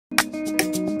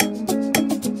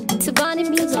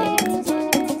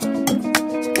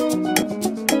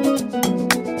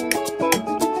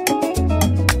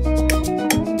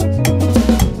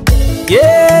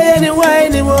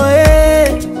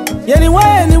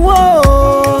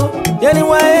anymore.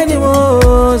 Anyway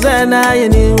anymore. Zana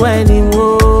anyway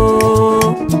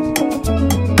anymore.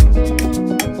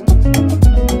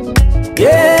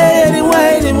 Yeah,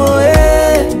 anyway anymore.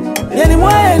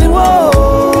 Anyway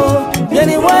anymore.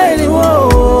 Anyway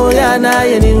anymore. Yana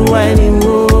anyway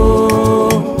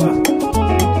anymore.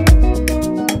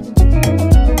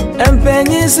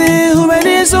 Empenyi si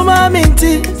humeni suma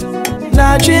minti.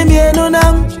 Na chimienu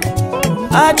nam.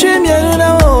 Achimienu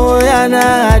nam. Oh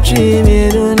yana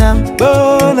achimienu nam.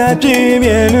 Bona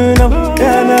chimienu nam.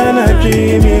 Yana na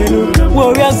chimienu.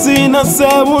 Warrior sina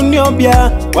seven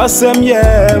yobia. Wasem ye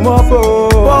mofo.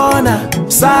 Bona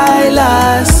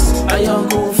Silas.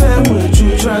 Ayongo femu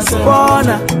chutrase.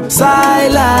 Bona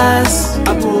Silas.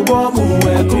 Apobomu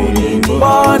wekunini.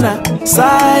 Bona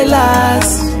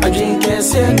Silas. Ajinke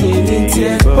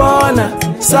sengilintie. Bona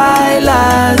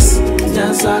Silas.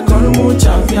 Nyansa konumu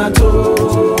champiato.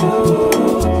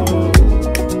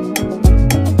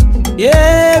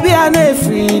 Yeah, be an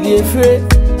free, dear free.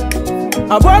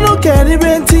 Abonu keni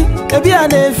benti, be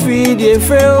an free, dear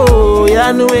free. Oh,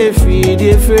 ya no free,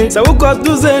 dear free. Sa uko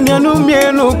tuzen ya no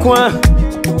mienu kwa.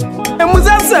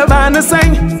 Emuza seba na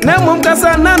sang, na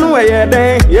mumkasa nanu ye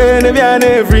day. Ye ne be an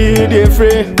free, dear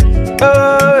free.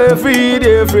 Oh, free,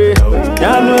 dear free.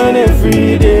 Ya no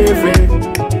free, dear free.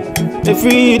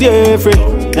 Free, dear free.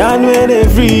 Ya no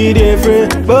free, dear free.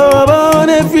 Bobo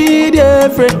ne free, dear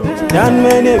free. Ya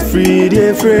no free,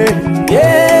 dear free.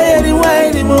 Yeah, anyway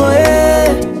anymore.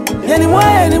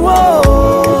 Anyway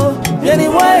anymore.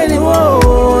 Anyway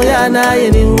anymore. Yana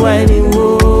anyway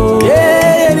anymore.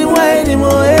 Yeah, anyway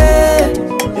anymore.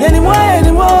 Anyway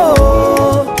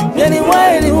anymore.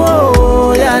 Anyway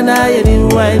anymore. Yana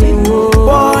anyway anymore.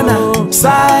 Bona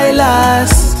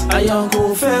Silas.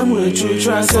 Ayongo femu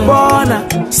chutrase. Bona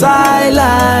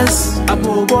Silas.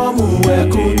 Apobomu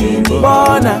wekunini.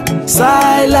 Bona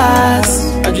Silas.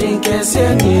 Ajinke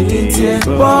sengilintie.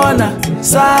 Bona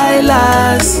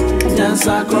Silas.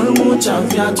 Nyansa konumu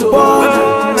champiato.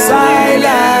 Bona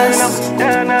Silas.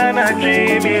 Bona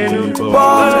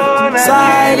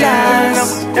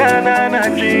Silas.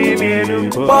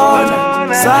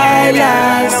 Bona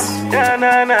Silas.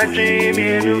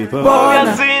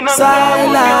 Bona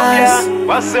Silas.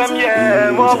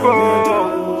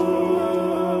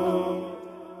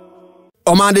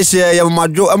 Omande share ya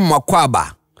majo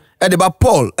amakwaba. Edeba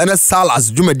Paul ene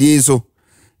Silas dwumadi so.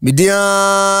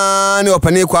 Midia ne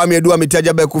opane kwa medu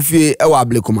ametiaja be kufie ewa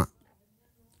ablekuma.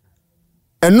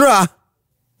 Enra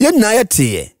ye na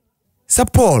yete. Sa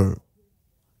Paul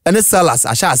ene Silas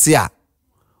ahya ase a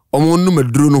omonu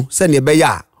maduru no se ne be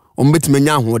ya ombetime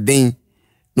hoden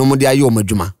no mo de ayo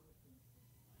omadwuma.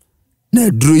 Na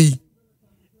adrui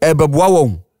ebeboa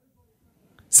won.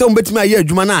 Se ombetime aye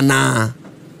adwuma na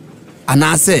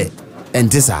ana se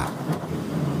entisa.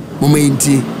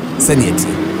 Momenti se ne eti.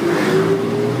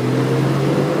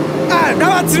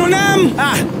 Dawa Tinunam!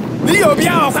 Ni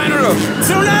obia o kwanro.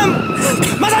 Tinunam!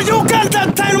 Masa you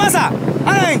can't time masa.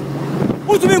 Ai.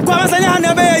 Utumi kwa masa nya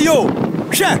na be yo.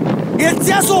 Hwe.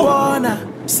 Yetia so. Bona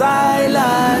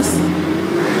Silas.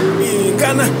 In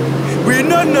Ghana, we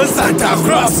no Santa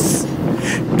Claus.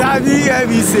 Daddy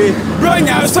every say,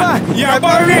 Bronya so, ya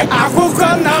bori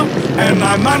akuko now, and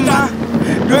my mama.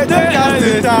 Go there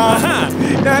as the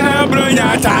and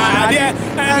Bronya ta,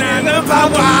 and the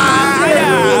papa.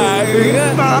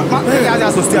 I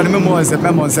just still memories, in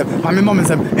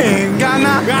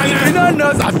Ghana, we don't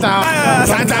know Santa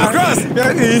Claus.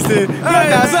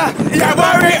 Ya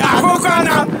bori akuko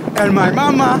now, and my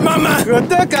mama will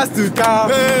take us to town.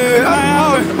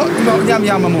 No,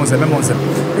 yam monse.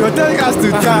 You take us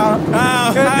to town.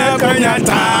 Bronya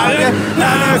ta.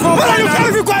 What are you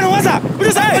calling for? What's up? What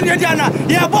is happening, Diana?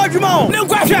 Yeah, boy, you know. No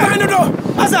question.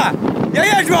 Asa,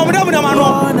 yeah, you are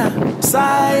Bona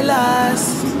Silas.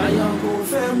 Ayongo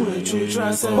femu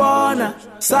chutrase. Bona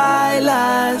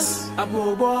Silas.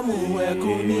 Apobomu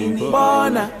wekunini.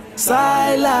 Bona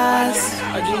Silas.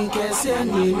 Ajinke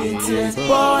sengilintie.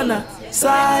 Bona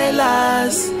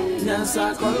Silas.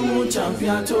 Nyansa konumu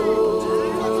champiato.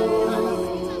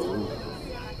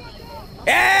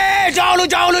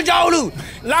 Jaulu.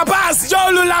 La Paz,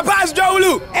 Jaulu.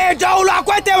 Jaulu,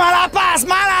 akwete ma La Paz,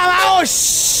 mala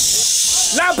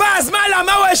maosh. La Paz, mala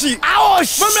maoshi.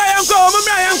 Aosh. Mumra yanko.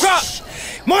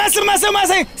 Mumase.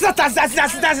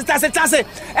 Tase.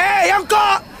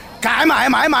 Yanko. Kaima.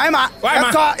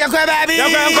 Yanko baby.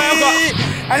 Yanko.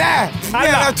 Ale,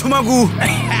 tumagu.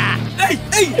 Hey,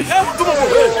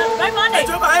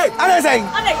 tumagu. Ale saying.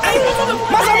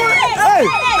 Hey.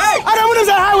 I don't want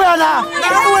to highway na.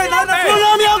 Highway na.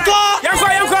 Yanko.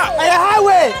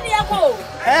 Highway.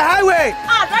 Highway.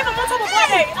 Drive a motor. I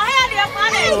had the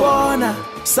money. Paul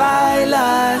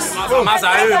Silas.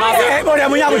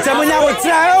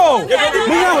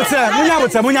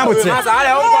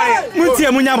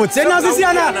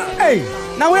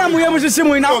 Now we are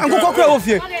moving now.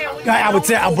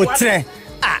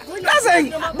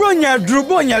 I'm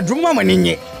Bronya Drew Mamma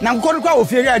Nini. Now go to go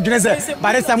for your address,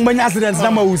 but it's some accidents.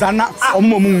 Number was not a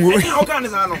moment.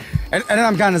 And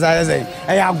I'm kind of say,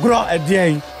 I have grown a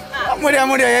day. What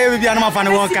am I with the animal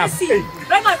fan walk up?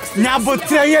 Now, but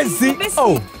 3 years.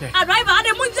 Oh, I drive on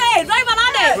the Munjay, drive on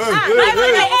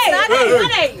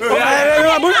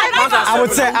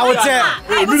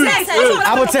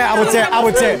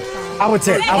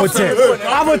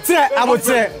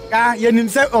you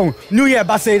say, oh, New Year,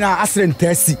 but say now, accident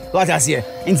testy. What I say,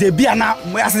 in the beer now,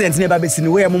 accidents never been seen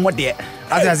away more there.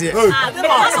 As I say,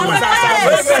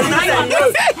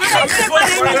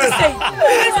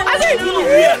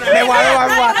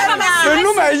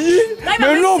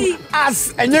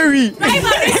 as and you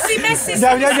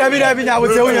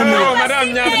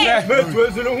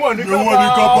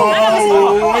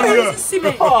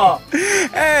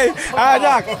hey,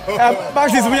 Jack,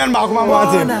 back is me and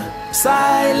Marco.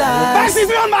 Silas. Basis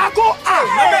me on Marco.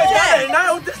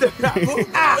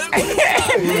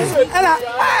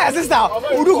 Sister,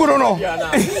 Uduku no.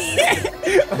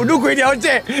 Uduku idi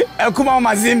oje. Kuma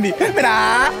mazimbi.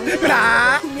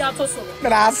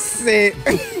 Bra say.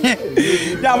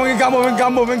 Ya mo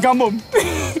come on.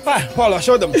 Paul,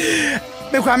 show them.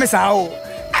 Me kwa me sa o.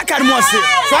 Akari mo se.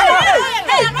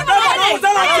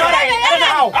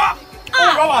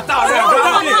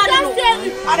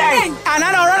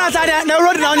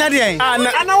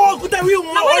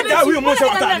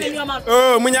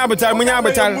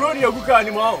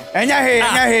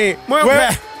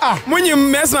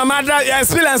 When mess my mother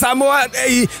experience I'm more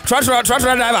truck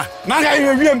driver.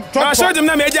 I showed him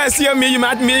na just see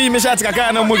me shot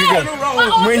kaka na mugiga.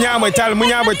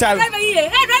 Munya botal.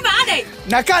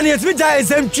 Na kan yet me jai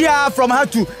semtia from her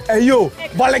to yo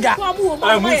Bolega.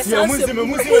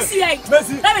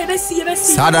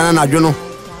 Sadana na dwono.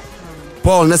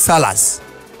 Paul ne Silas.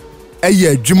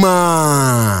 Eye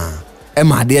adwuma e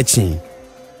ma de achi.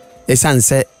 E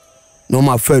sanse no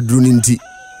ma fa duru nti.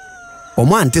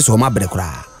 Omo ante so ma bre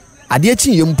kura. Ade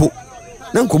achi yempo.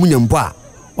 Na nkomu nyempo a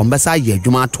ombesa ye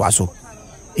adwuma to aso.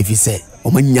 Efi se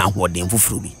omo nya hoden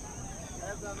fufuru bi.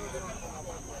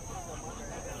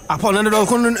 Upon another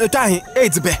time,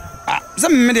 8 be.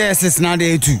 Some medias now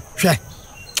day too.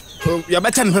 You're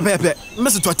better than Pepe.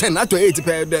 Mr. 10, not to 8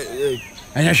 per day.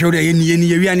 And I showed you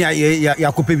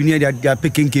Yacope near their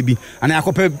picking KB, and I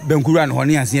copy Benkura and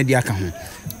Honey as near the account.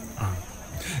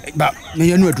 But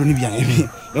you know, Tony,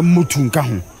 a mutun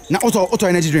kahun. Now, auto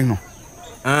energy drink. No,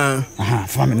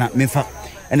 farming not me for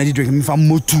energy drink me from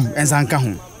Mutu and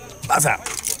Sankahun. Baza.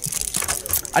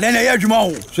 And then I heard you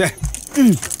more.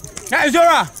 Hey,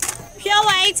 Zora! Pure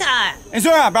waiter!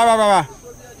 Zora, blah.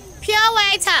 Pure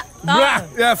waiter!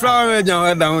 Yeah, flower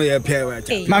down here, pure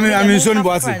waiter. Mammy, I'm in son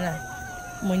bossy.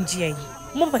 Munjay.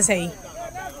 Mumpa say.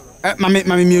 Mammy,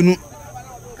 Munu.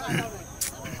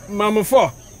 Mamma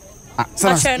 4.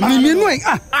 Mammy, Munu.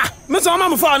 Miss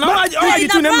Mamma 4. No, I you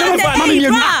to them. Mammy,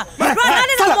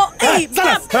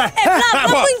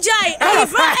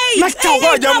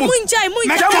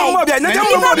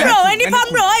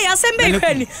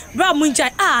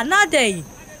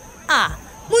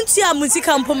 Muntia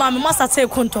musica and Poma must say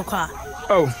Contoka.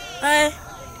 Oh,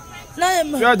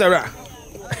 you're the rat.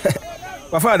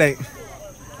 What for they?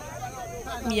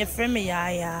 Me a friend,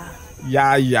 ya.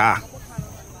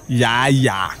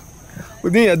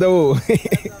 Within your door.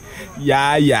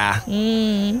 Yeah.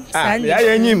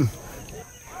 Him.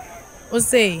 What's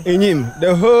say? In him,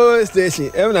 the whole station,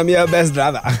 even your best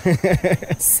driver.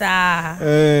 Sa.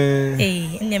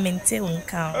 Nemente won't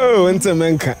count. Oh,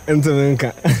 Intermenka.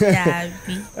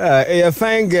 A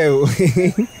fine girl.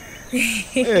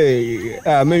 Hey,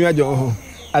 maybe I don't.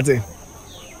 I say,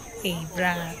 hey,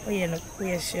 bra, we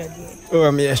are sure. Oh,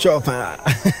 I'm a shop.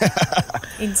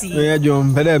 Indeed, we are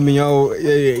John, better me. Oh,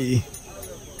 yeah.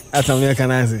 That's how I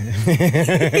can answer.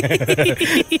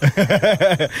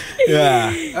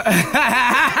 Yeah.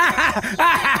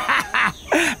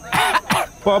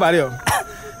 Poor Barrio.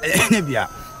 Nebia.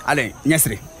 Ale,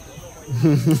 yesterday.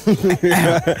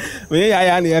 We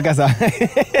are in the casa.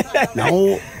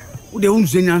 Now, they won't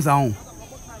sing us down.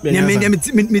 Me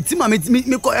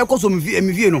call echo some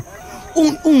no.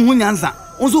 Unyansa.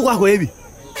 Unso kwa heavy.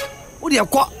 Udi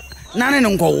akwa nane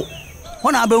nko.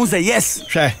 Hona abe say yes.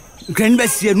 Sure. Grand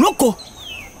best ye noko.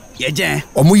 Ye je.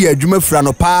 Omo ye adwuma fra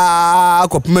no pa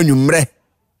kopema nwumre.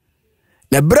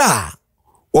 Na bra.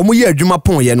 Omo ye adwuma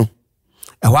pon ye no.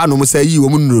 Ehwa no mo say yi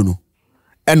omo nuro no.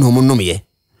 Eno omo nom ye.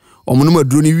 omunum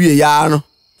aduro ni wie ya no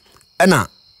na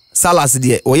Salas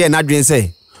de oye na dwen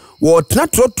say wo tena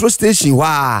trotro station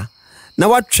wa na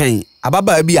watwen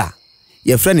ababa bi a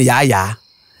ye frɛ ne ya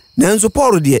nanso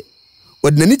Paul de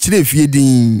odnani kire fie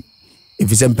din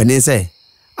efisɛ mpene sɛ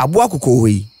aboa kokɔ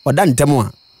yi oda ntem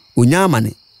a onya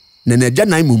amane na naja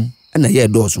nan mum na ye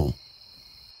dɔso.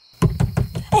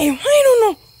 Hey, why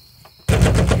no?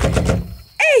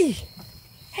 Hey,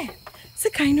 it's a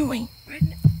kind of way.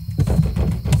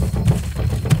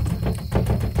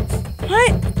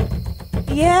 What?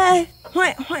 Yeah,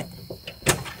 what?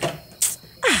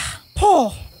 Ah,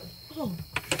 Paul. Oh.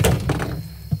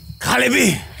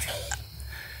 Kali.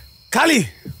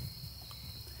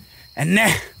 And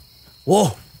ne.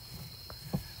 Whoa.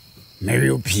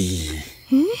 Mary P.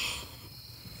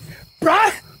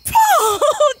 Bruh.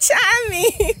 Oh, Tommy.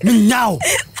 Now.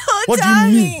 Oh, What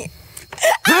Tommy. do you mean?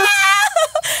 Huh?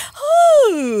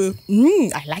 Oh,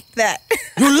 I like that.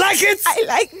 You like it? I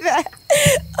like that.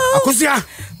 Oh, Akusia.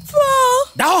 Paul.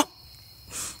 Dao.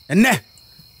 And ne.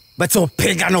 But so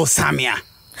pagano Samia.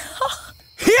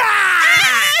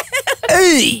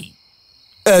 Hey!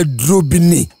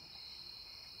 Edrobini.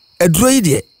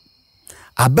 Edroide.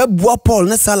 Abebua Paul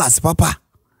ne Salas papa.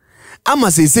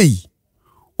 Ama sei.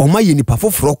 Oma ye nipa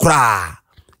foforo kra.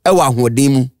 Ewa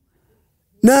ahoden mu.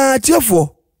 Na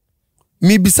tiefo.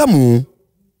 Mi bisa mu.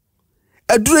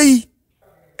 Edroi.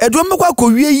 Edro mekwa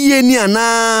kowie yie ni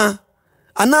ana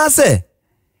se.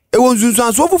 Ewo nsunsu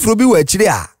anso foforo bi wa akire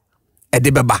a.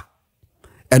 Ede beba.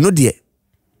 Eno de.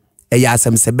 Eya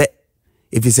asem sebe.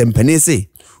 Efisɛ mpane se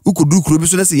ukodu kuro bi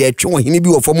so na se ye twe ohene bi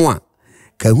wo fam a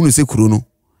ka hunu se kuro no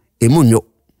emu nyo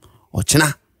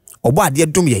ochena obo ade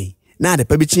dom ye na ade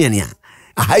pa bi kyen a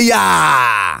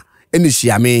ahaya eni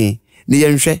hyiame ne ye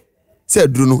nhwɛ se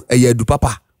aduru no eye adu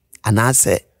papa ana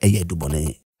se eye adu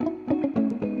bone.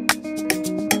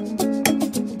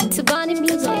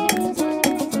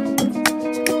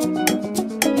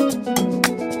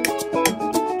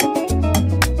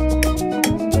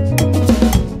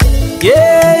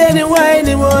 Yeah, anyway,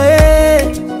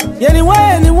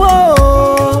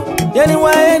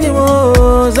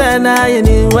 Zana,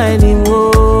 anyway,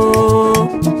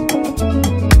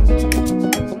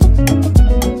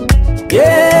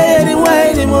 yeah,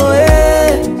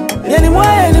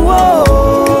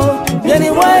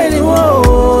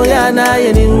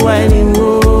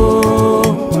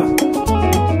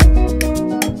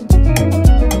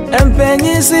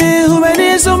 Empenyisi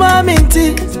humenisu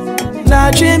maminti na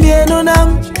achimienu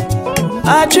nam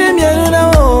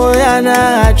o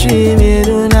yana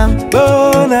achimienu nam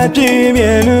Bona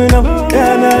achimienu nam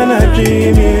yana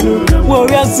achimienu wo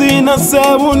yasi na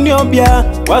sebunyobia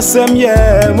wasem ye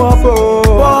mofo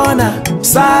Bona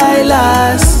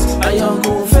Silas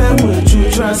ayongo femwe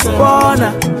chutrasa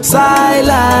Bona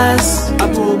Silas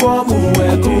apobomu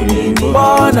ekunini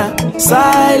Bona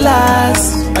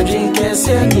Silas ajinke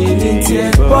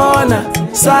senyilintie Bona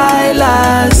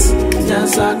Silas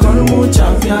Nyansa konumu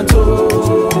champiato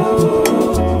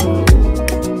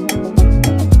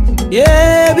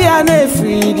Yeah, be an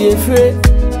free the free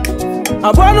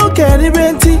Abonu keni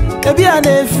benti be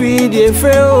an free the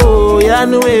free Oh, ya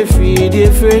no free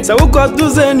the free Sa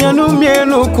ukotuze nyanu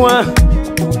mienu kwa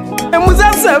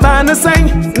Emuza seba na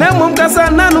sang Na mumkasa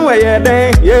nanu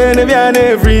wayede Ye ne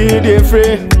biane free the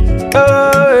free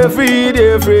Oh, free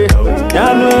the free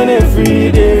Yanu ne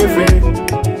free the free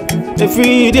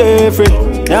Free the free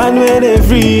Yanu ne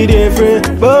free the free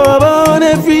Bobo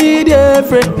ne free the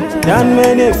free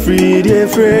Yanu ne free the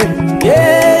free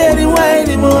Yeah, anyway,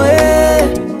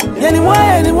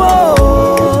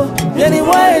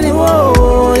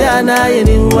 Yana,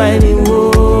 anyway,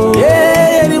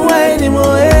 Yeah,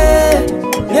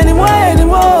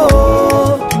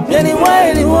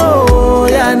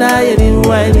 Yana,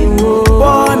 anyway,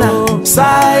 Bona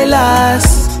Silas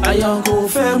ayongo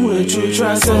femwe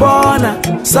chutrasa Bona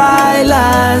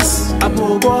Silas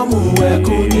apobomu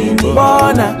ekunini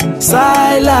Bona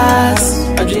Silas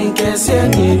ajinke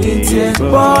senyilintie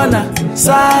Bona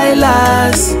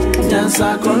Silas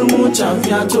nyansa konumu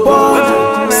champiato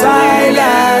Bona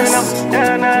Silas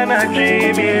Yana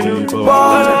chimienu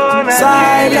Bona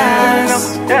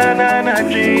Silas Yana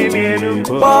chimienu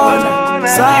Bona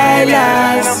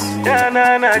Silas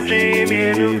Yana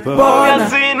chimienu Bona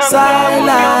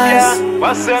Silas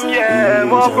wasem ye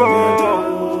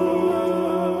mofo